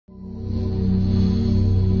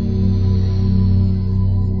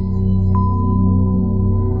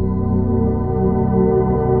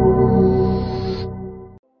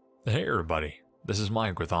This is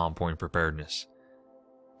Mike with On Point Preparedness.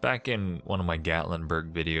 Back in one of my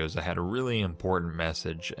Gatlinburg videos, I had a really important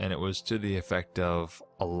message, and it was to the effect of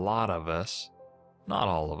a lot of us, not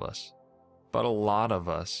all of us, but a lot of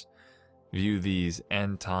us view these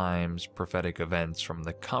end times prophetic events from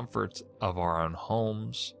the comforts of our own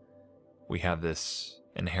homes. We have this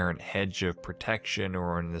inherent hedge of protection,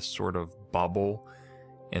 or in this sort of bubble,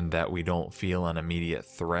 in that we don't feel an immediate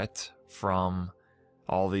threat from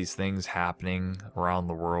all these things happening around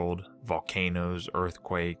the world: volcanoes,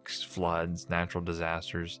 earthquakes, floods, natural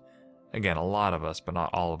disasters. Again, a lot of us, but not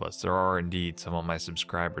all of us. There are indeed some of my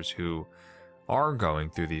subscribers who are going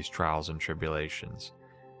through these trials and tribulations.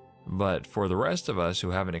 But for the rest of us who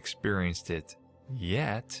haven't experienced it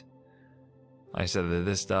yet, I said that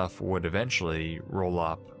this stuff would eventually roll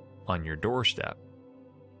up on your doorstep.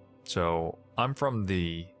 So I'm from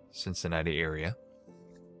the Cincinnati area,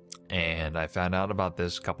 and I found out about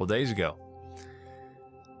this a couple days ago.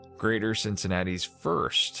 Greater Cincinnati's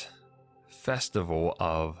first festival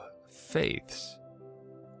of faiths,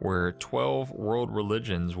 where 12 world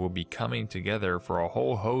religions will be coming together for a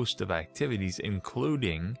whole host of activities,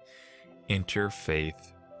 including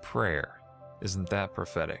interfaith prayer. Isn't that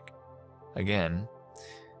prophetic? Again,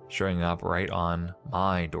 showing up right on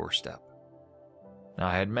my doorstep. Now,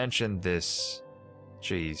 I had mentioned this,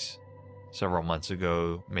 several months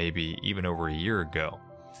ago, maybe even over a year ago.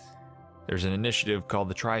 There's an initiative called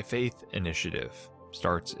the Tri-Faith Initiative.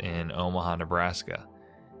 Starts in Omaha, Nebraska.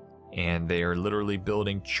 And they are literally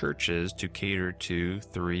building churches to cater to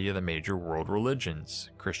 3 of the major world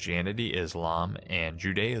religions: Christianity, Islam, and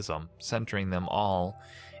Judaism, centering them all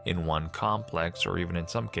in one complex, or even in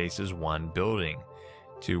some cases one building,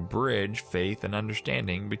 to bridge faith and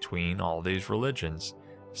understanding between all these religions,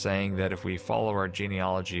 saying that if we follow our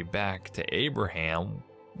genealogy back to Abraham,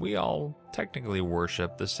 we all technically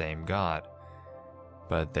worship the same God.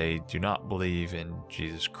 But they do not believe in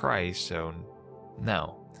Jesus Christ, so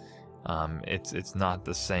no. It's not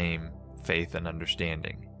the same faith and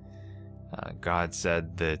understanding. God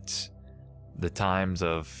said that the times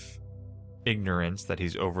of ignorance that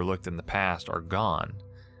he's overlooked in the past are gone.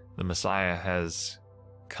 The Messiah has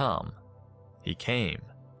come. He came.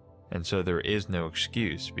 And so there is no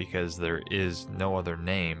excuse, because there is no other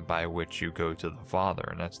name by which you go to the Father,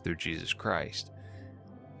 and that's through Jesus Christ.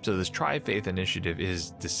 So this Tri-Faith Initiative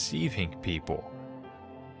is deceiving people.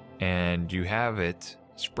 And you have it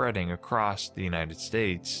spreading across the United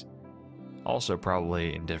States, also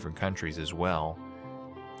probably in different countries as well,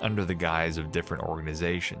 under the guise of different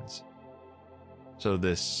organizations. So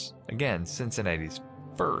this, again, Cincinnati's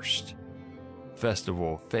first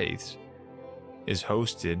Festival of Faiths is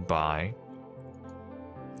hosted by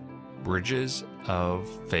Bridges of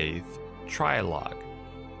Faith Trilogue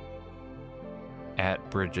at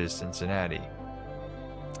Bridges, Cincinnati.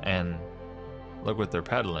 And look what they're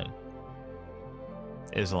peddling: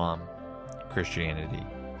 Islam, Christianity,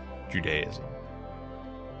 Judaism.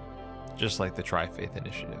 Just like the Tri-Faith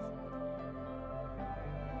Initiative.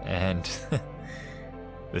 And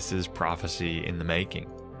this is prophecy in the making,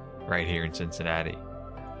 right here in Cincinnati.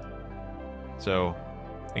 So,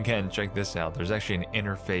 again, check this out. There's actually an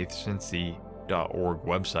interfaithcincy.org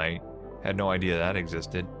website. Had no idea that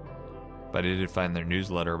existed, but I did find their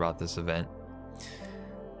newsletter about this event.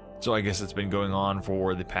 So I guess it's been going on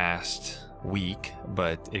for the past week,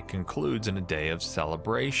 but it concludes in a day of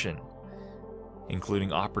celebration,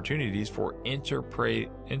 including opportunities for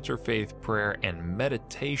interfaith prayer and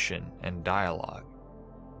meditation and dialogue.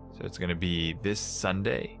 So it's going to be this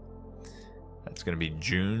Sunday. That's going to be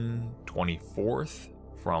June 24th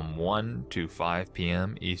from 1 to 5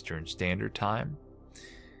 p.m. Eastern Standard Time.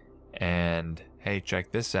 And hey,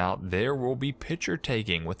 check this out. There will be picture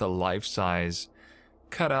taking with a life-size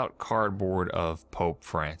cutout cardboard of Pope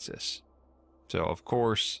Francis. So, of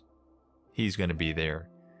course, he's going to be there.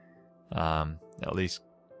 At least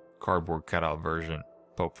cardboard cutout version,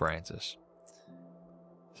 Pope Francis.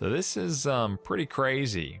 So this is pretty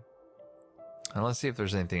crazy. And let's see if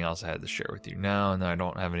there's anything else I had to share with you. No, I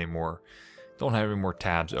don't have any more. Don't have any more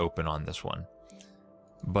tabs open on this one.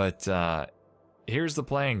 But here's the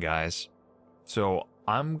plan, guys. So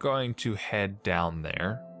I'm going to head down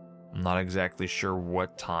there. I'm not exactly sure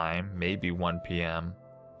what time. Maybe 1 p.m.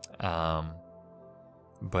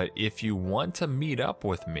 But if you want to meet up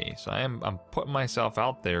with me, so I'm putting myself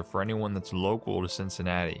out there for anyone that's local to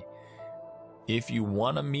Cincinnati. If you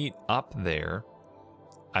want to meet up there,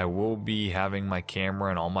 I will be having my camera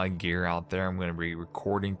and all my gear out there. I'm going to be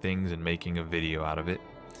recording things and making a video out of it.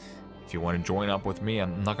 If you want to join up with me,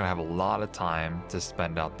 I'm not going to have a lot of time to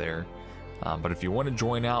spend out there. But if you want to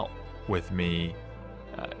join out with me,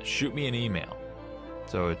 shoot me an email.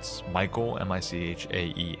 So it's Michael,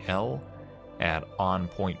 Michael, at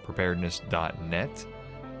onpointpreparedness.net.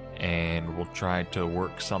 And we'll try to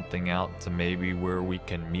work something out to maybe where we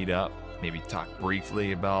can meet up, maybe talk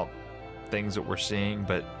briefly about things that we're seeing.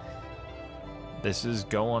 But this is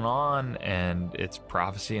going on, and it's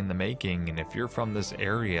prophecy in the making. And if you're from this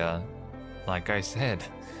area, like I said,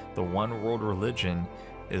 the one world religion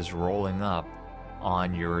is rolling up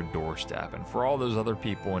on your doorstep. And for all those other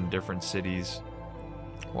people in different cities,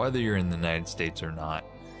 whether you're in the United States or not,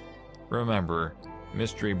 remember,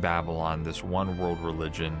 Mystery Babylon, this one world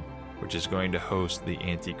religion, which is going to host the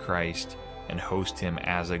Antichrist and host him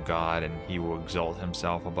as a god, and he will exalt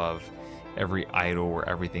himself above every idol or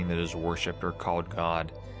everything that is worshipped or called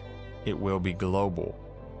God. It will be global.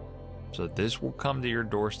 So this will come to your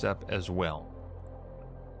doorstep as well.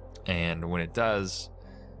 And when it does,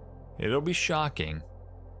 it'll be shocking,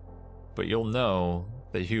 but you'll know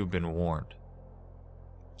that you've been warned.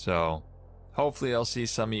 So hopefully I'll see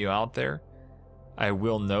some of you out there. I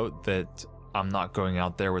will note that I'm not going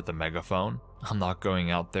out there with a megaphone. I'm not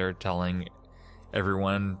going out there telling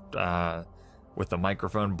everyone with a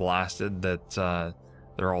microphone blasted that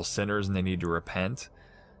they're all sinners and they need to repent.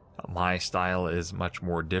 My style is much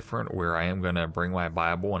more different, where I am going to bring my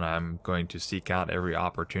Bible and I'm going to seek out every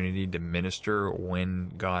opportunity to minister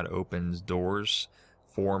when God opens doors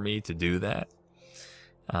for me to do that.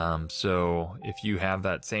 So if you have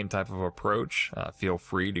that same type of approach, feel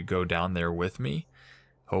free to go down there with me.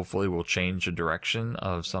 Hopefully we'll change the direction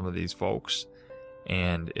of some of these folks.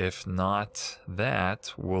 And if not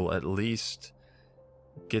that, we'll at least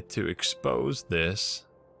get to expose this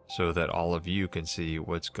so that all of you can see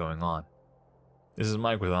what's going on. This is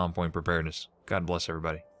Mike with On Point Preparedness. God bless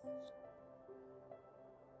everybody.